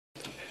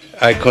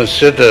I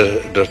consider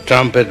the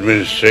Trump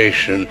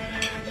administration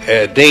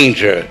a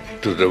danger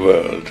to the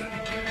world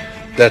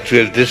that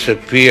will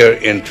disappear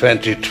in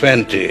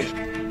 2020.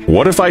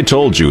 What if I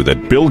told you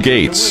that Bill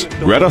Gates,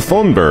 Greta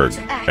Thunberg,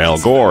 Al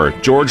Gore,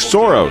 George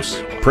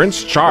Soros,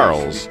 Prince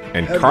Charles,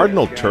 and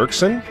Cardinal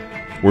Turkson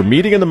were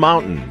meeting in the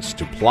mountains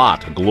to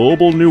plot a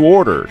global new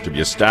order to be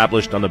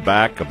established on the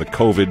back of the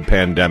COVID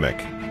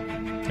pandemic?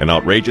 An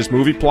outrageous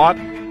movie plot?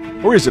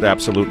 Or is it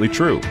absolutely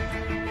true?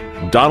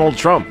 Donald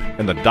Trump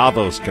and the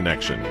Davos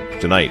connection,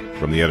 tonight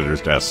from the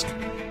editor's desk.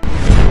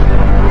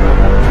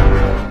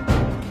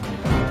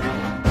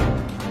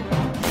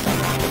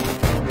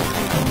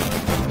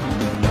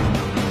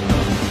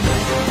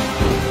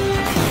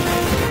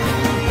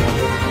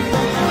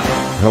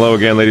 Hello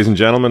again, ladies and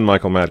gentlemen.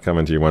 Michael Matt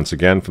coming to you once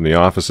again from the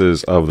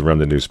offices of the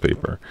Remnant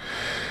newspaper.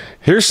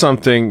 Here's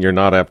something you're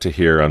not apt to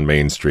hear on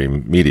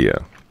mainstream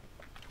media.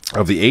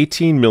 Of the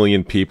 18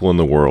 million people in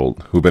the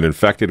world who've been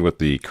infected with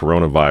the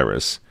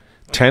coronavirus,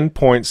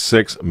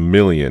 10.6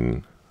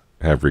 million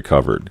have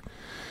recovered.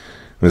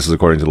 This is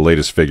according to the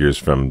latest figures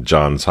from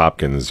Johns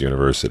Hopkins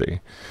University.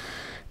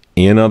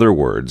 In other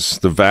words,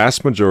 the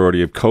vast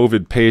majority of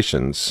COVID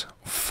patients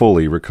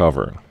fully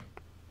recover.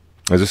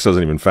 As this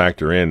doesn't even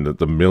factor in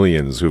the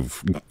millions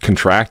who've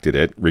contracted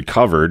it,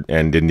 recovered,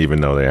 and didn't even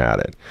know they had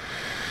it.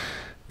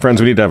 Friends,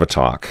 we need to have a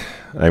talk.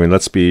 I mean,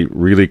 let's be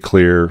really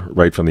clear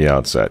right from the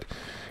outset.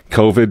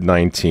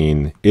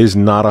 COVID-19 is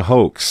not a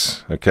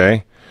hoax,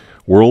 okay?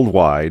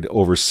 Worldwide,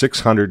 over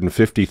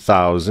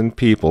 650,000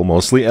 people,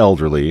 mostly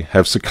elderly,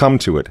 have succumbed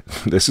to it.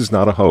 This is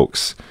not a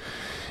hoax.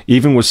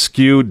 Even with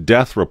skewed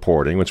death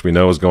reporting, which we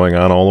know is going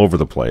on all over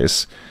the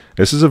place,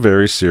 this is a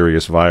very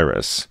serious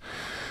virus.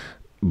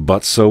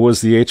 But so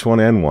was the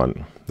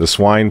H1N1, the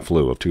swine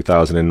flu of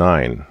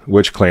 2009,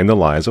 which claimed the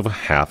lives of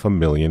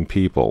 500,000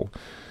 people.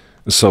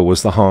 So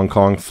was the Hong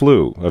Kong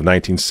flu of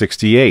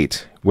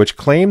 1968, which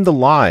claimed the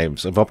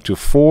lives of up to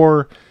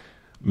 4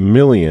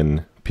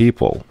 million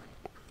people.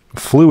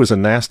 Flu is a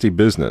nasty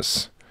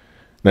business.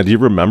 Now, do you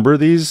remember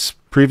these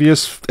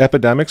previous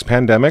epidemics,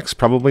 pandemics?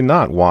 Probably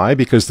not. Why?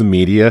 Because the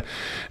media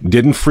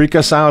didn't freak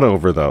us out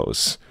over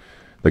those.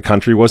 The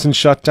country wasn't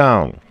shut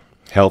down.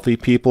 Healthy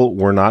people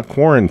were not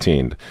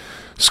quarantined.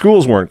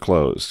 Schools weren't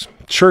closed.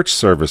 Church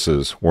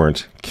services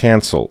weren't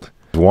canceled.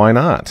 Why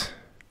not?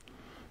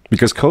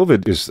 Because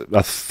COVID is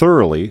a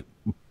thoroughly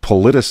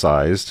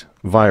politicized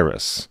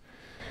virus.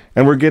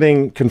 And we're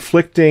getting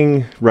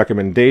conflicting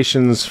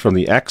recommendations from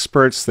the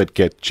experts that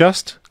get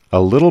just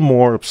a little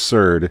more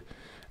absurd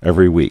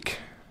every week.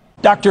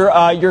 Doctor,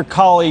 your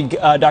colleague,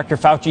 Dr.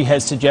 Fauci,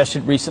 has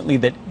suggested recently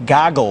that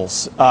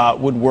goggles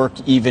would work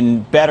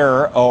even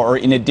better, or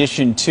in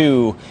addition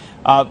to.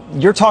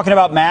 You're talking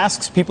about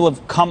masks. People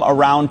have come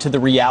around to the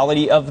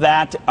reality of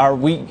that. Are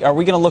we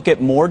going to look at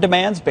more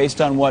demands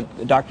based on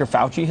what Dr.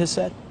 Fauci has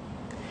said?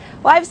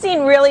 Well, I've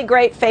seen really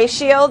great face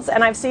shields,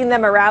 and I've seen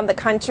them around the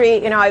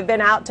country. You know, I've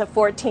been out to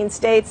 14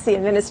 states. The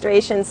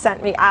administration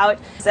sent me out,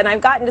 and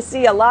I've gotten to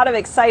see a lot of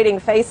exciting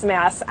face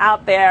masks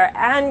out there,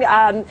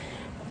 and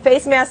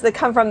face masks that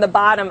come from the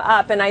bottom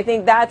up. And I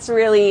think that's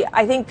really,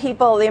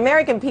 the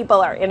American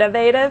people are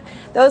innovative.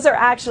 Those are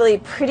actually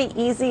pretty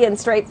easy and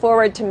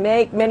straightforward to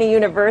make. Many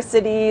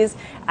universities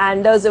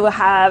and those who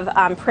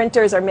have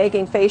printers are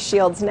making face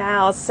shields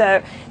now.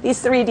 So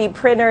these 3D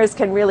printers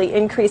can really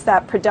increase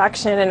that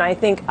production, and I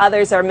think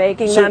others are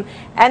making them,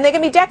 and they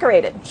can be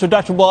decorated. So,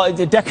 Doctor, well,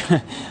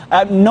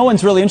 no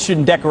one's really interested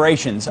in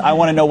decorations. I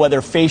want to know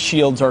whether face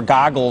shields or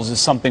goggles is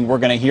something we're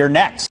going to hear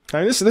next.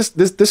 I mean,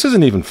 this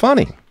isn't even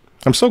funny.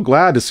 I'm so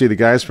glad to see the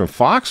guys from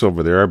Fox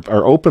over there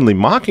are openly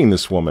mocking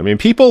this woman. I mean,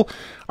 people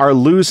are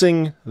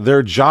losing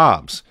their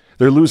jobs.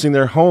 They're losing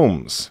their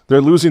homes. They're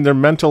losing their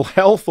mental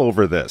health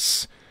over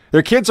this.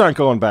 Their kids aren't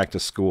going back to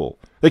school.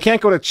 They can't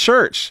go to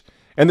church.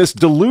 And this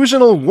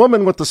delusional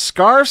woman with the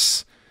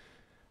scarves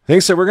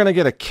thinks that we're going to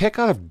get a kick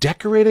out of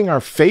decorating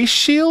our face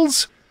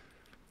shields?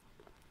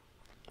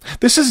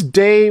 This is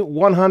day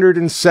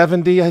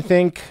 170, I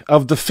think,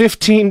 of the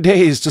 15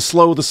 days to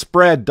slow the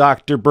spread,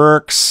 Dr.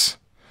 Birx.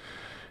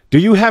 Do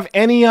you have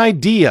any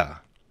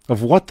idea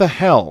of what the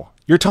hell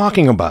you're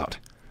talking about?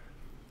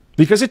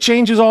 Because it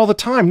changes all the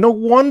time. No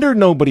wonder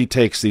nobody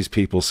takes these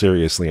people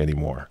seriously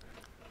anymore.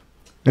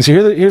 And so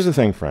here's the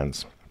thing,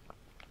 friends.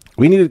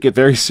 We need to get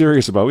very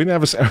serious about it. We need to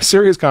have a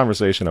serious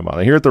conversation about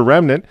it. Here at The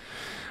Remnant,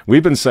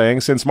 we've been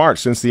saying since March,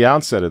 since the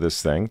outset of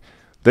this thing,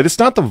 that it's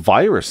not the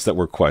virus that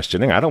we're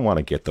questioning. I don't want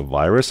to get the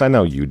virus. I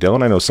know you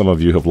don't. I know some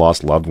of you have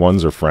lost loved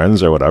ones or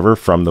friends or whatever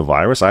from the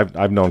virus.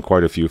 I've known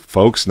quite a few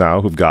folks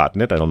now who've gotten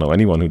it. I don't know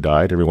anyone who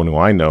died. Everyone who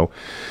I know,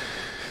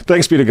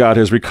 thanks be to God,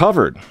 has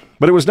recovered.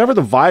 But it was never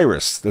the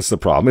virus that's the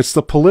problem. It's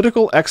the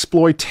political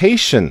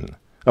exploitation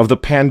of the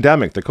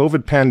pandemic, the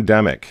COVID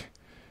pandemic,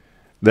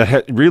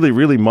 that really,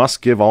 really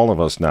must give all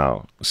of us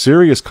now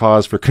serious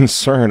cause for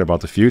concern about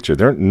the future.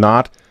 They're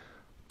not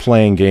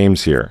playing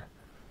games here.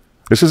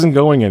 This isn't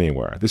going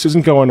anywhere. This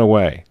isn't going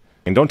away.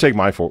 And don't take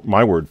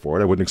my word for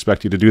it. I wouldn't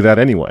expect you to do that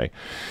anyway.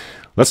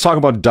 Let's talk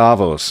about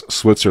Davos,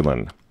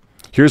 Switzerland.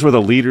 Here's where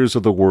the leaders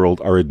of the world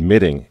are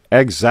admitting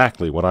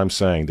exactly what I'm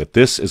saying, that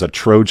this is a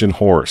Trojan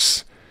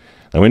horse.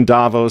 Now, in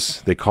Davos,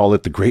 they call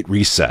it the Great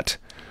Reset,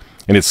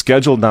 and it's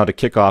scheduled now to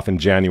kick off in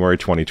January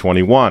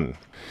 2021.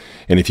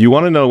 And if you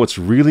want to know what's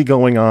really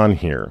going on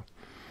here,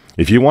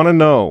 if you want to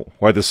know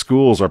why the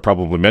schools are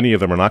probably, many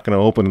of them are not going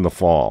to open in the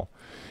fall,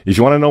 if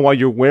you want to know why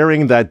you're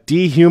wearing that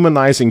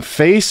dehumanizing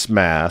face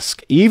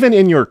mask, even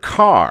in your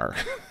car,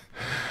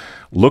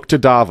 look to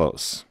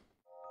Davos.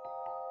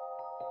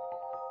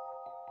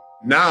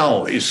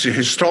 Now is the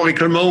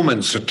historical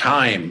moment, the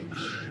time,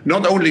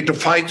 not only to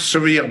fight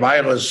severe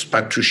virus,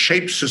 but to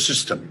shape the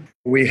system.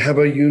 We have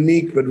a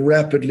unique but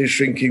rapidly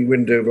shrinking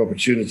window of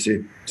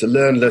opportunity to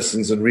learn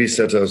lessons and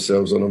reset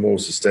ourselves on a more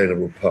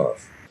sustainable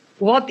path.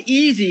 What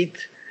is it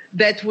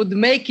that would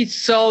make it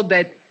so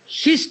that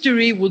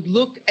history would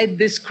look at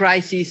this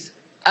crisis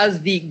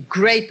as the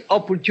great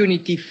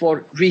opportunity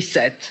for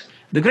reset?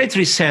 The Great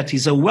Reset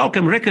is a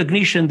welcome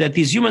recognition that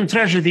this human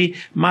tragedy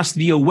must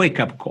be a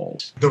wake-up call.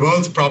 The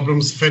world's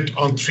problems fit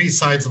on three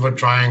sides of a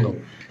triangle.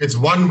 It's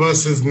one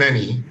versus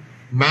many,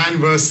 man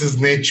versus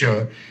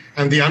nature,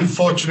 and the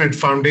unfortunate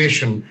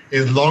foundation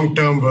is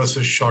long-term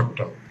versus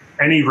short-term.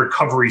 Any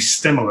recovery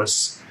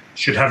stimulus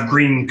should have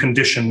green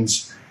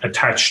conditions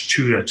attached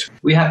to it.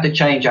 We have to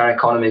change our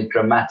economy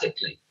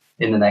dramatically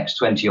in the next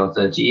 20 or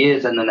 30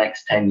 years, and the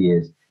next 10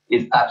 years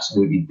is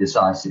absolutely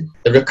decisive.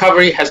 The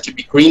recovery has to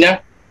be greener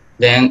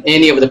than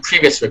any of the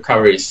previous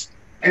recoveries.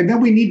 And then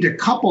we need to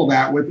couple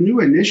that with new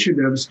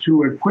initiatives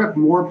to equip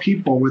more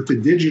people with the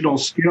digital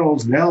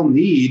skills they'll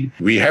need.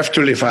 We have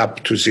to live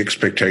up to the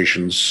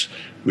expectations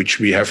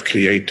which we have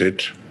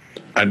created,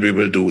 and we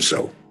will do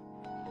so.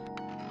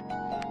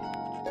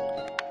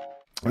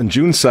 On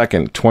June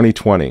 2nd,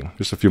 2020,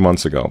 just a couple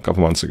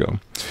months ago,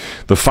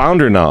 the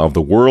founder now of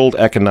the World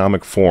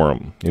Economic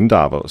Forum in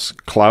Davos,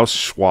 Klaus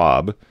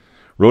Schwab,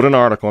 wrote an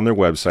article on their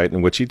website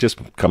in which he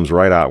just comes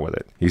right out with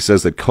it. He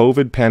says that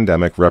COVID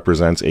pandemic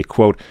represents a,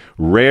 quote,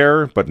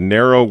 rare but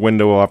narrow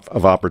window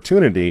of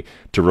opportunity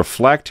to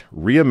reflect,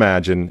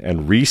 reimagine,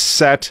 and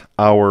reset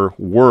our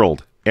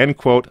world, end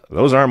quote.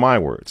 Those aren't my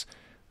words.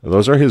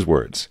 Those are his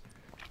words.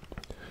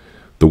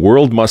 The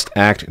world must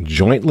act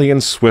jointly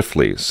and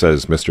swiftly,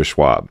 says Mr.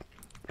 Schwab,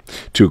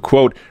 to,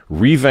 quote,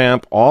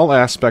 revamp all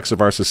aspects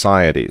of our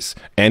societies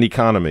and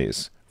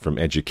economies, from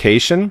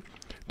education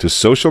to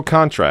social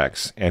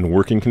contracts and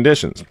working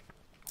conditions.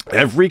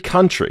 Every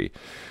country,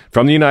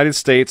 from the United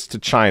States to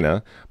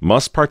China,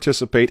 must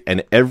participate,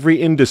 and every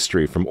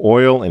industry, from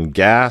oil and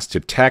gas to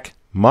tech,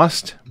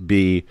 must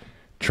be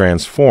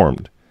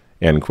transformed,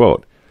 end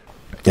quote.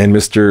 And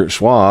Mr.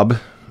 Schwab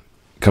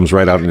comes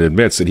right out and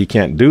admits that he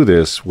can't do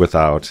this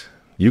without,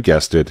 you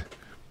guessed it,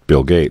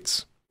 Bill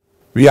Gates.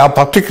 We are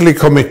particularly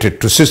committed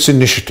to this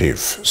initiative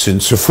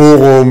since the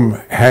Forum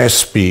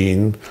has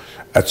been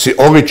at the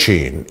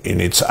origin in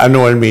its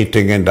annual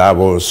meeting in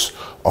Davos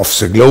of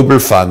the Global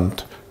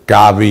Fund,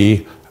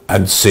 Gavi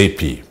and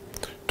CEPI,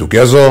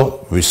 together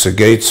with the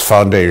Gates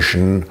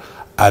Foundation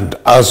and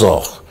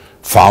other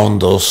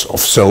founders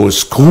of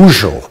those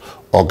crucial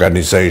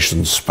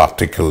organizations,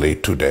 particularly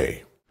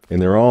today. And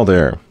they're all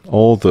there.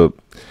 All the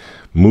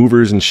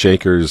movers and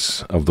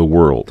shakers of the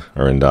world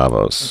are in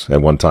Davos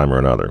at one time or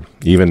another.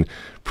 Even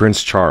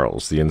Prince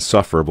Charles, the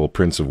insufferable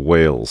Prince of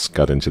Wales,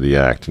 got into the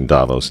act in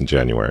Davos in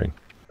January.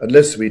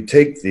 Unless we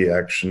take the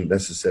action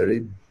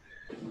necessary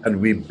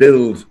and we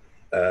build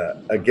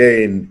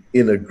again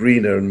in a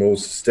greener and more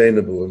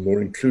sustainable and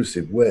more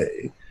inclusive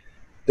way,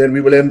 then we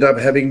will end up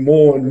having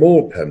more and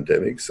more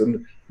pandemics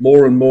and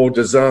more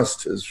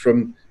disasters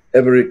from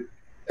ever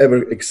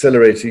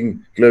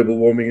accelerating global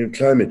warming and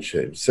climate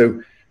change.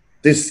 So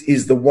this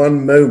is the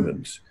one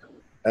moment,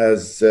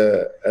 as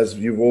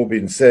you've all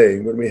been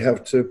saying, when we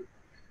have to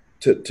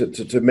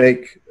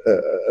make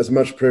as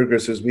much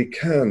progress as we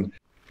can.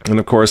 And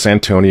of course,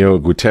 Antonio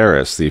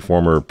Guterres, the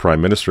former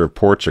Prime Minister of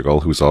Portugal,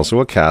 who's also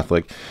a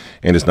Catholic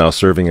and is now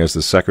serving as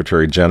the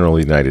Secretary General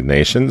of the United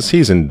Nations,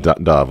 he's in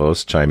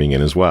Davos chiming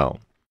in as well.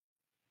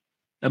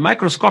 A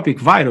microscopic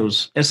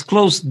virus has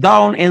closed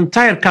down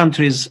entire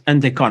countries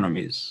and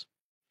economies.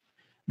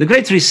 The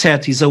Great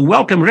Reset is a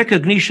welcome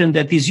recognition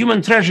that this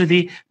human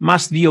tragedy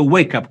must be a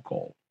wake-up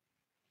call.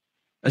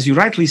 As you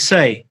rightly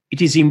say, it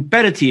is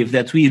imperative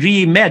that we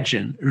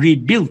reimagine,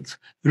 rebuild,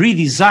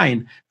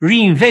 redesign,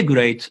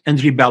 reinvigorate, and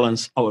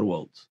rebalance our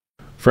world.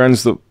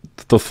 Friends,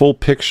 the full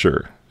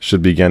picture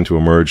should begin to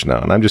emerge now,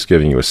 and I'm just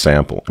giving you a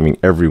sample. I mean,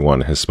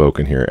 everyone has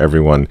spoken here.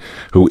 Everyone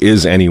who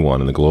is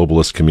anyone in the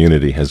globalist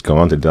community has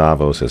gone to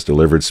Davos, has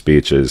delivered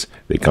speeches.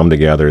 They come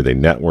together, they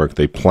network,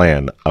 they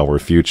plan our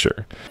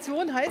future.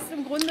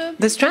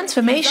 This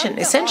transformation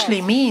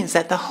essentially means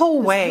that the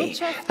whole way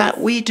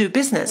that we do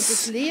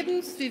business,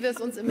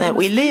 that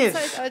we live,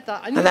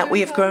 and that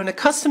we have grown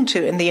accustomed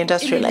to in the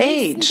industrial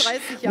age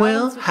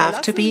will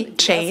have to be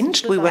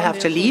changed. We will have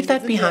to leave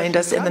that behind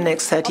us in the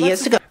next 30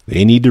 years to go.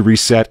 They need to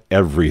reset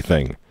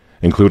everything,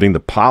 including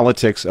the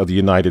politics of the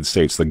United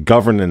States, the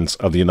governance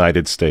of the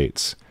United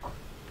States.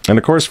 And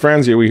of course,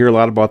 friends, we hear a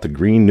lot about the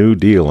Green New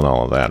Deal and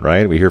all of that,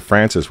 right? We hear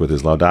Francis with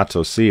his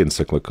Laudato Si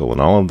encyclical and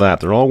all of that.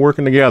 They're all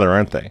working together,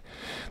 aren't they?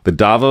 The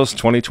Davos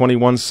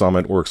 2021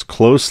 summit works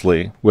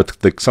closely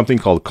with something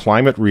called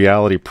Climate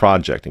Reality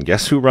Project. And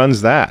guess who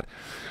runs that?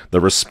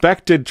 The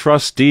respected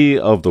trustee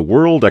of the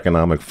World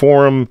Economic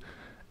Forum,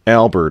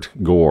 Albert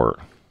Gore.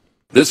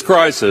 This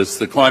crisis,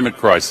 the climate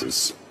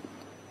crisis,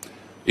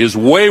 is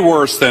way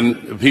worse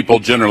than people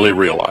generally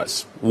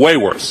realize. Way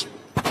worse.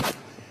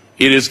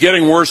 It is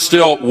getting worse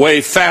still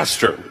way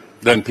faster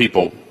than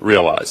people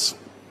realize.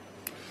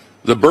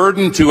 The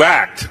burden to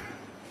act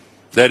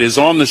that is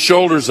on the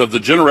shoulders of the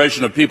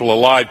generation of people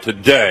alive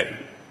today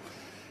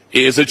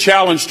is a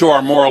challenge to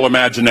our moral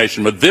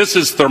imagination. But this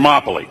is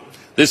Thermopylae.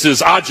 This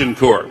is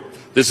Agincourt.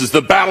 This is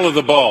the Battle of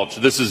the Bulge.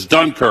 This is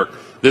Dunkirk.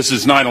 This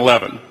is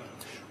 9/11.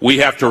 We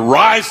have to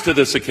rise to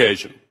this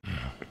occasion.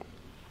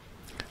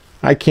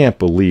 I can't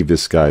believe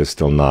this guy is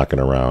still knocking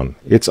around.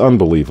 It's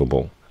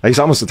unbelievable. It's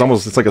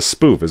like a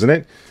spoof, isn't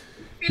it?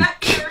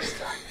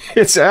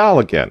 It's Al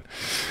again.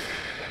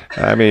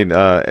 I mean,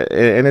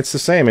 and it's the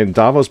same. And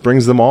Davos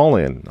brings them all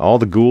in, all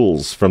the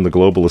ghouls from the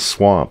globalist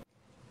swamp.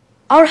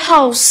 Our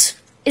house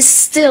is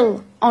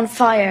still on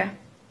fire.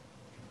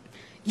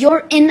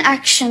 Your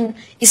inaction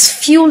is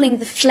fueling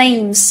the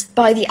flames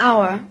by the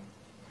hour.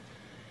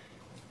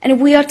 And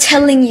we are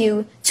telling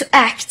you to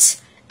act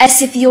as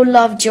if you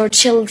loved your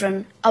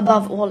children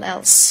above all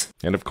else.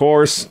 And of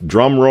course,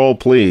 drum roll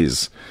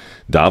please,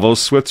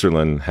 Davos,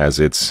 Switzerland has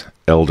its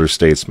elder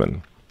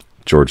statesman,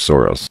 George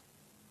Soros.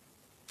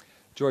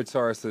 George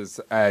Soros's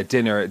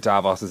dinner at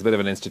Davos is a bit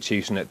of an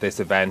institution at this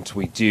event.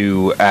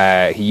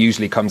 He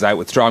usually comes out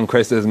with strong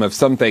criticism of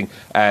something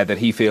that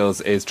he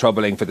feels is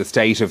troubling for the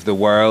state of the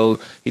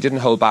world. He didn't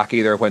hold back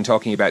either when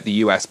talking about the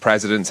US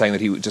president, saying that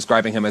he was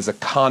describing him as a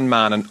con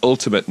man and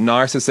ultimate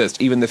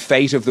narcissist. Even the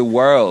fate of the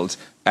world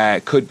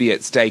could be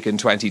at stake in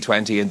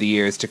 2020 and the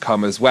years to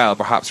come as well,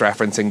 perhaps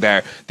referencing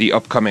there the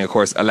upcoming, of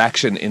course,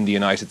 election in the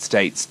United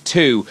States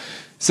too.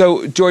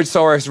 So George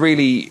Soros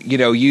really,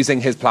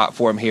 using his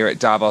platform here at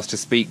Davos to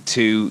speak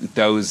to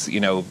those,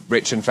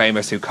 rich and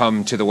famous who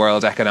come to the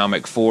World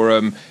Economic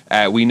Forum.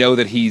 We know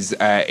that he's,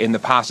 in the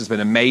past, has been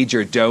a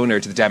major donor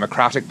to the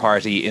Democratic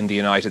Party in the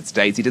United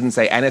States. He didn't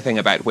say anything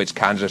about which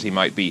candidate he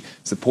might be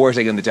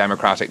supporting in the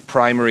Democratic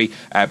primary,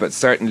 but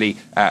certainly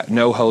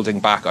no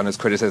holding back on his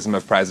criticism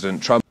of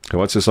President Trump.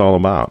 What's this all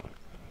about?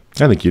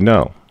 I think you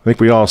know. I think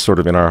we all sort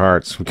of in our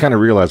hearts, we kind of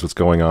realize what's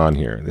going on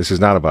here. This is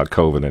not about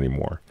COVID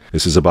anymore.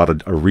 This is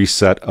about a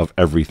reset of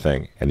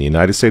everything. And the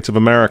United States of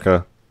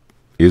America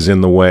is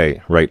in the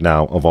way right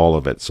now of all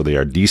of it. So they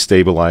are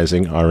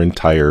destabilizing our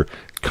entire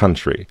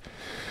country.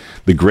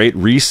 The Great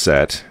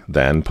Reset,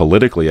 then,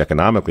 politically,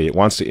 economically, it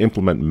wants to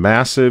implement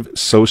massive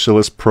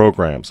socialist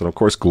programs and, of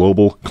course,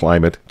 global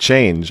climate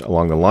change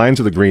along the lines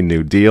of the Green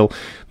New Deal.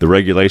 The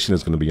regulation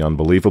is going to be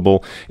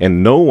unbelievable,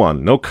 and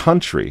no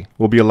country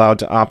will be allowed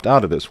to opt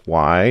out of this.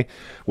 Why?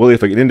 Well,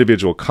 if an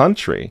individual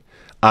country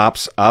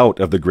opts out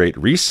of the Great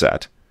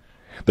Reset,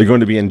 they're going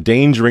to be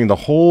endangering the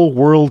whole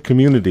world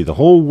community, the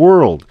whole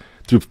world,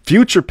 through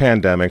future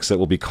pandemics that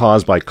will be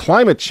caused by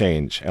climate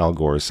change, Al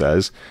Gore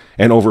says,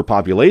 and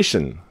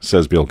overpopulation,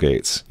 says Bill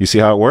Gates. You see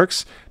how it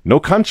works? No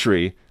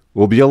country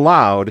will be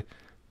allowed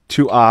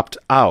to opt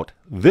out.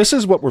 This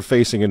is what we're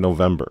facing in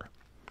November.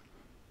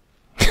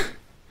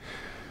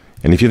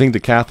 And if you think the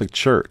Catholic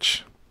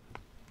Church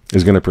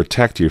is going to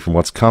protect you from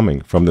what's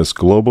coming from this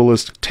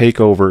globalist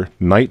takeover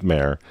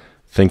nightmare,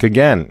 think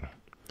again.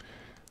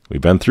 We've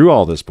been through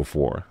all this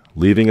before,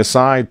 leaving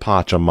aside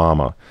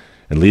Pachamama,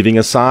 and leaving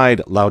aside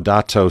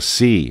Laudato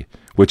Si,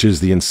 which is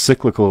the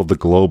encyclical of the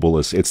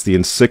globalists. It's the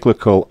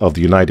encyclical of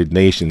the United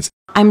Nations.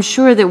 I'm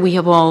sure that we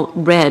have all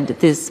read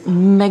this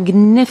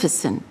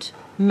magnificent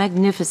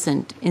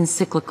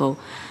encyclical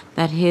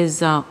that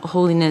His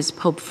Holiness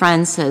Pope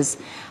Francis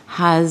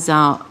has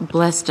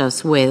blessed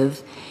us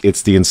with.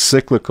 It's the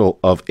encyclical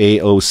of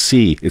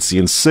AOC. It's the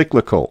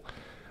encyclical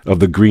of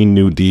the Green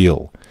New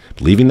Deal.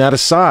 Leaving that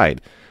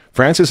aside,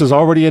 Francis has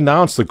already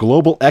announced the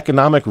global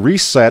economic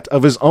reset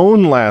of his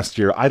own last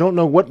year. I don't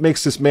know what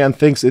makes this man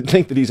think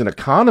that he's an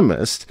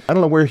economist. I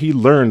don't know where he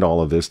learned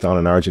all of this down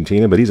in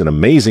Argentina, but he's an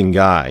amazing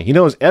guy. He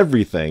knows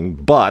everything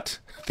but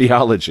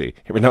theology.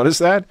 Ever notice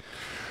that?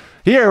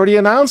 He already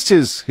announced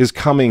his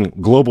coming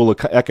global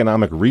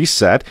economic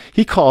reset.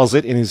 He calls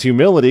it, in his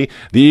humility,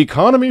 the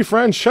Economy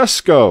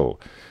Francesco.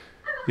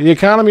 The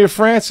economy of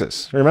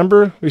Francis.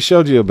 Remember? We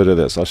showed you a bit of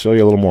this. I'll show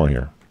you a little more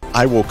here.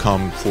 I will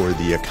come for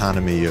the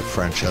economy of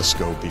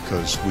Francesco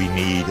because we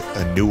need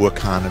a new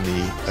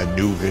economy, a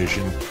new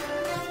vision,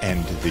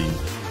 and the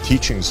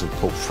teachings of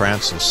Pope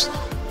Francis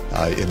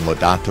in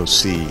Laudato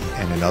Si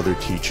and in other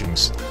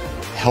teachings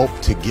help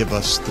to give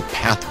us the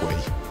pathway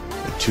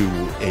to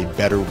a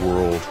better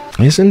world.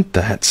 Isn't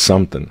that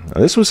something?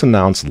 This was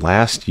announced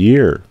last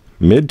year,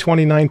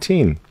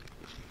 mid-2019.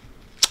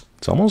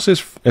 It's almost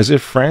as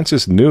if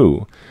Francis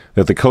knew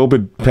that the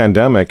COVID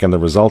pandemic and the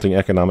resulting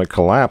economic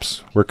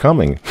collapse were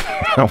coming.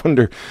 I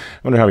wonder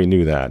how he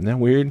knew that. Isn't that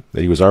weird?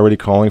 That he was already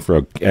calling for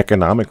an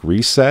economic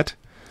reset?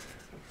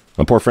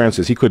 Well, poor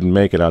Francis, he couldn't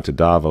make it out to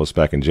Davos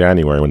back in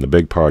January when the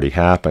big party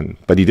happened,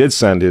 but he did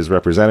send his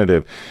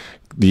representative,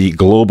 the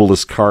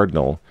globalist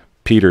cardinal,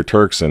 Peter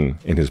Turkson,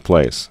 in his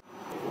place.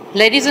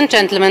 Ladies and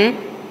gentlemen,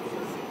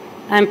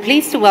 I'm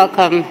pleased to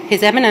welcome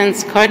His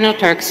Eminence Cardinal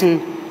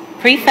Turkson,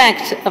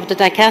 Prefect of the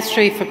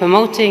Dicastery for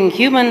Promoting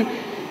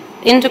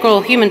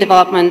Integral Human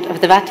Development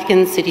of the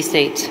Vatican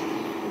City-State,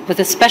 with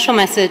a special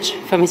message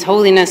from His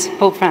Holiness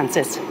Pope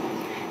Francis.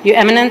 Your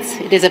Eminence,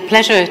 it is a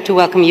pleasure to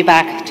welcome you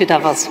back to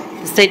Davos.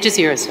 The stage is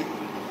yours.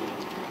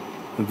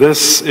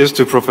 This is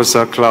to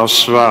Professor Klaus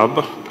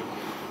Schwab,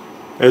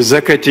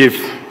 Executive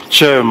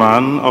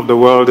Chairman of the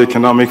World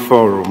Economic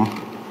Forum.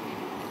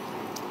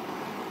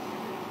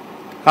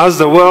 As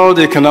the World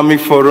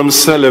Economic Forum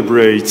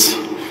celebrates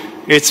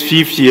its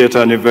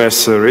 50th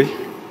anniversary,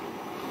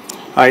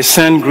 I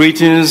send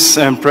greetings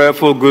and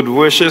prayerful good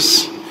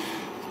wishes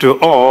to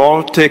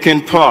all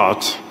taking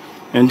part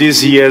in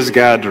this year's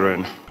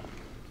gathering.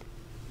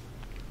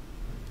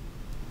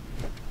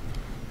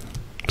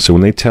 So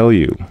when they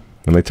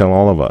tell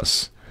all of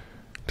us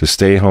to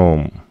stay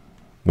home,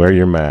 wear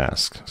your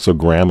mask so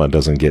grandma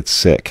doesn't get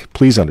sick,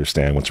 please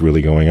understand what's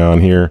really going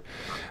on here.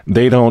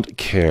 They don't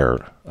care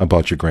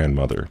about your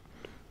grandmother.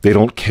 They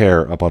don't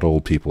care about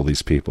old people,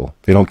 these people.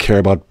 They don't care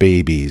about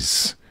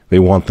babies. They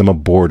want them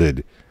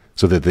aborted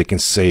so that they can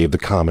save the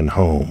common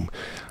home.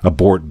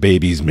 Abort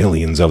babies,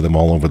 millions of them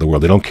all over the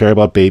world. They don't care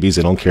about babies.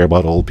 They don't care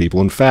about old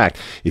people. In fact,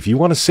 if you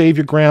want to save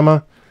your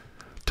grandma,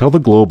 tell the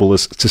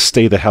globalists to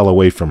stay the hell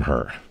away from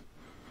her.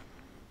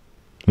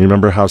 You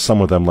remember how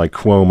some of them, like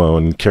Cuomo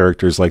and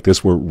characters like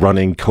this, were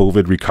running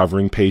COVID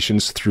recovering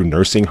patients through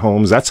nursing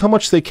homes? That's how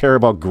much they care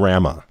about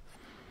grandma.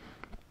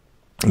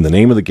 And the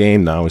name of the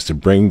game now is to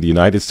bring the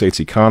United States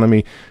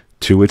economy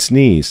to its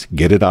knees,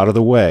 get it out of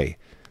the way,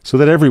 so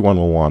that everyone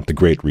will want the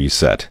Great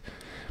Reset.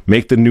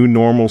 Make the new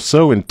normal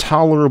so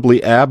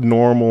intolerably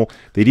abnormal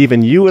that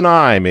even you and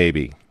I,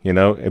 maybe,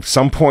 at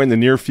some point in the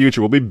near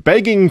future, will be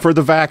begging for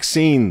the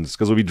vaccines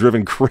because we'll be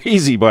driven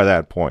crazy by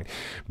that point.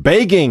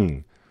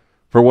 Begging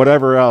for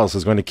whatever else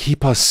is going to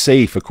keep us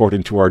safe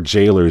according to our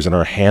jailers and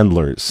our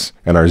handlers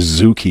and our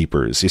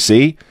zookeepers. You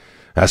see?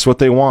 That's what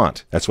they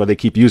want. That's why they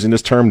keep using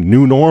this term,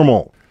 new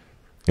normal.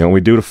 You know what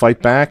we do to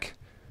fight back?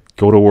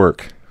 Go to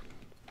work.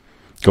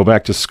 Go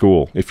back to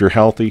school. If you're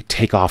healthy,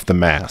 take off the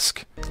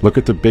mask. Look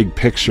at the big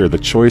picture. The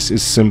choice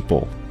is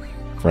simple,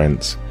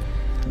 friends.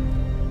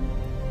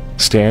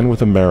 Stand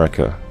with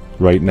America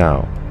right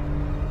now,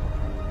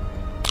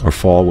 or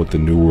fall with the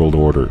New World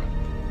Order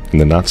in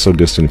the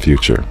not-so-distant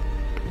future.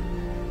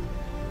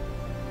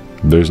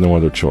 There's no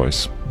other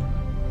choice.